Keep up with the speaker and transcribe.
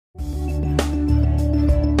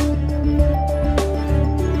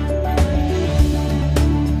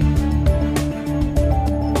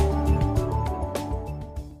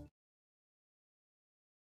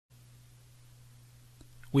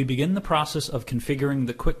We begin the process of configuring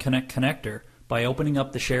the Quick Connect connector by opening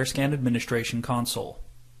up the ShareScan Administration console.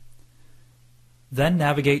 Then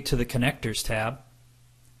navigate to the Connectors tab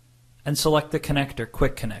and select the connector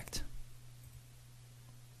Quick Connect.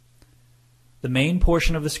 The main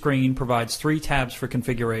portion of the screen provides 3 tabs for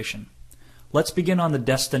configuration. Let's begin on the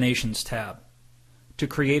Destinations tab. To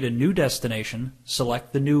create a new destination,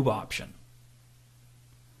 select the New option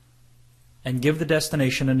and give the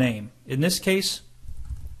destination a name. In this case,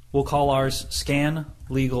 we'll call ours Scan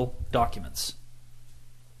Legal Documents.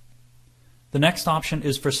 The next option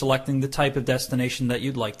is for selecting the type of destination that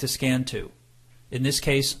you'd like to scan to. In this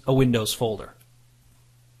case, a Windows folder.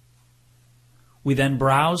 We then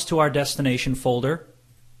browse to our destination folder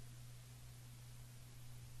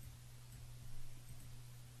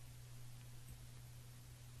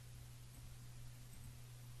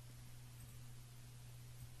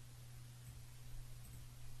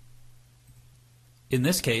In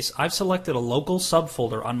this case, I've selected a local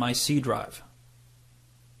subfolder on my C drive.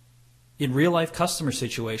 In real-life customer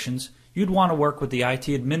situations, you'd want to work with the IT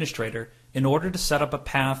administrator in order to set up a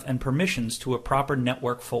path and permissions to a proper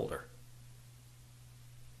network folder.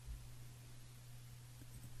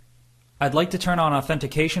 I'd like to turn on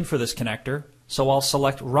authentication for this connector, so I'll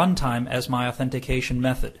select Runtime as my authentication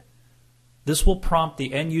method. This will prompt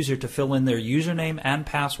the end user to fill in their username and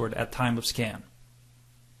password at time of scan.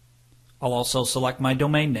 I'll also select my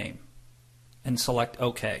domain name and select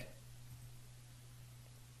OK.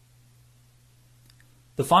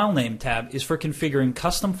 The File Name tab is for configuring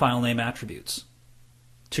custom file name attributes.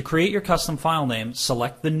 To create your custom file name,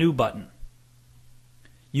 select the New button.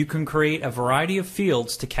 You can create a variety of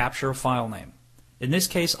fields to capture a file name. In this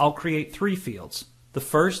case, I'll create 3 fields. The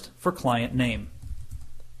first for client name.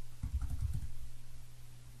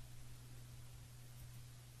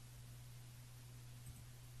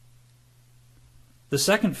 The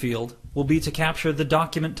second field will be to capture the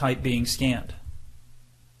document type being scanned.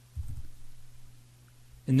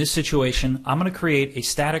 In this situation, I'm going to create a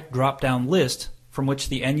static drop-down list from which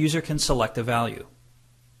the end user can select a value.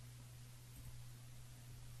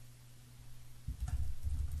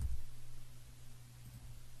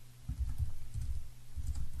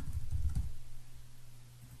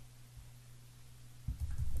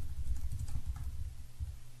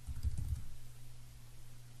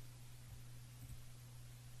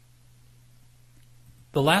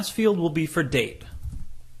 The last field will be for date.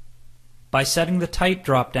 By setting the type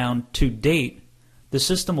drop-down to date, the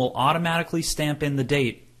system will automatically stamp in the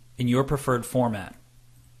date in your preferred format.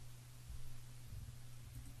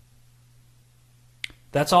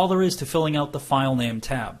 That's all there is to filling out the File Name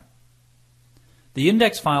tab. The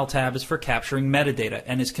Index File tab is for capturing metadata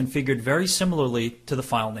and is configured very similarly to the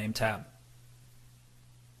File Name tab.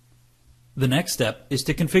 The next step is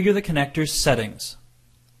to configure the connector's settings.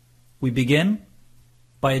 We begin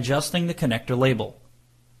by adjusting the connector label.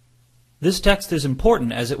 This text is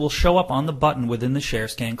important as it will show up on the button within the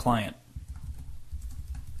ShareScan client.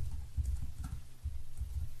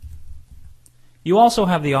 You also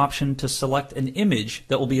have the option to select an image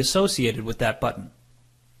that will be associated with that button.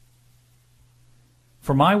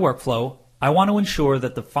 For my workflow, I want to ensure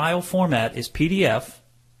that the file format is PDF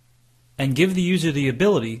and give the user the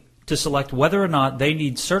ability to select whether or not they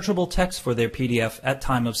need searchable text for their PDF at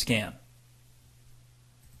time of scan.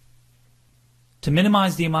 To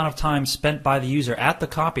minimize the amount of time spent by the user at the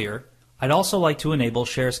copier, I'd also like to enable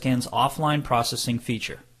ShareScan's offline processing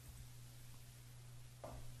feature.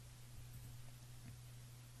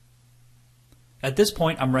 At this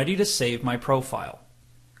point, I'm ready to save my profile.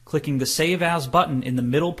 Clicking the Save As button in the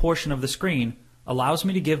middle portion of the screen allows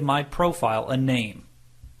me to give my profile a name.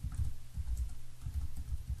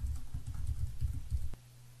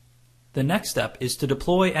 The next step is to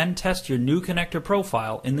deploy and test your new connector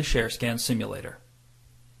profile in the ShareScan simulator.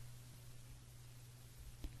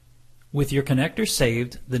 With your connector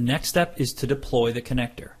saved, the next step is to deploy the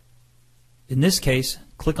connector. In this case,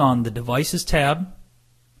 click on the Devices tab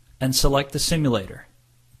and select the simulator.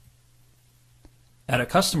 At a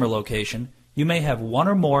customer location, you may have one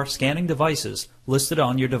or more scanning devices listed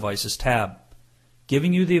on your Devices tab,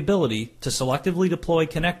 giving you the ability to selectively deploy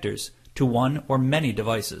connectors to one or many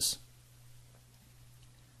devices.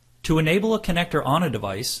 To enable a connector on a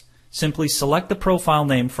device, simply select the profile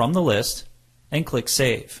name from the list and click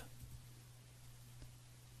Save.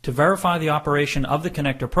 To verify the operation of the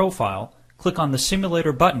connector profile, click on the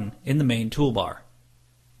Simulator button in the main toolbar.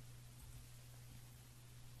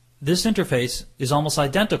 This interface is almost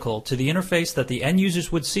identical to the interface that the end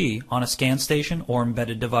users would see on a scan station or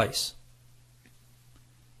embedded device.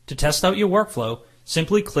 To test out your workflow,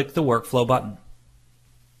 simply click the Workflow button.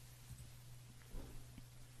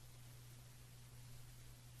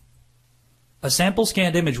 A sample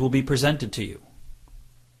scanned image will be presented to you.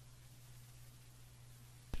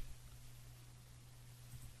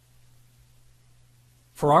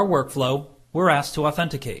 For our workflow, we're asked to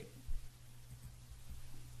authenticate.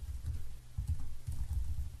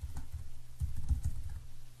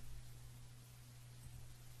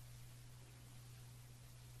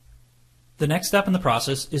 The next step in the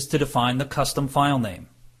process is to define the custom file name.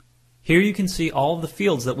 Here you can see all of the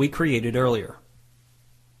fields that we created earlier.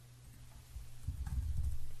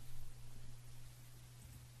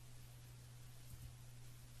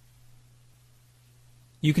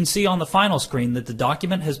 You can see on the final screen that the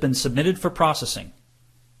document has been submitted for processing.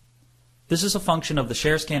 This is a function of the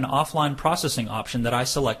ShareScan offline processing option that I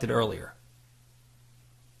selected earlier.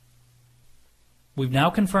 We've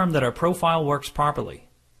now confirmed that our profile works properly.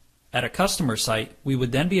 At a customer site, we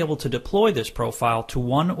would then be able to deploy this profile to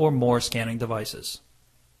one or more scanning devices.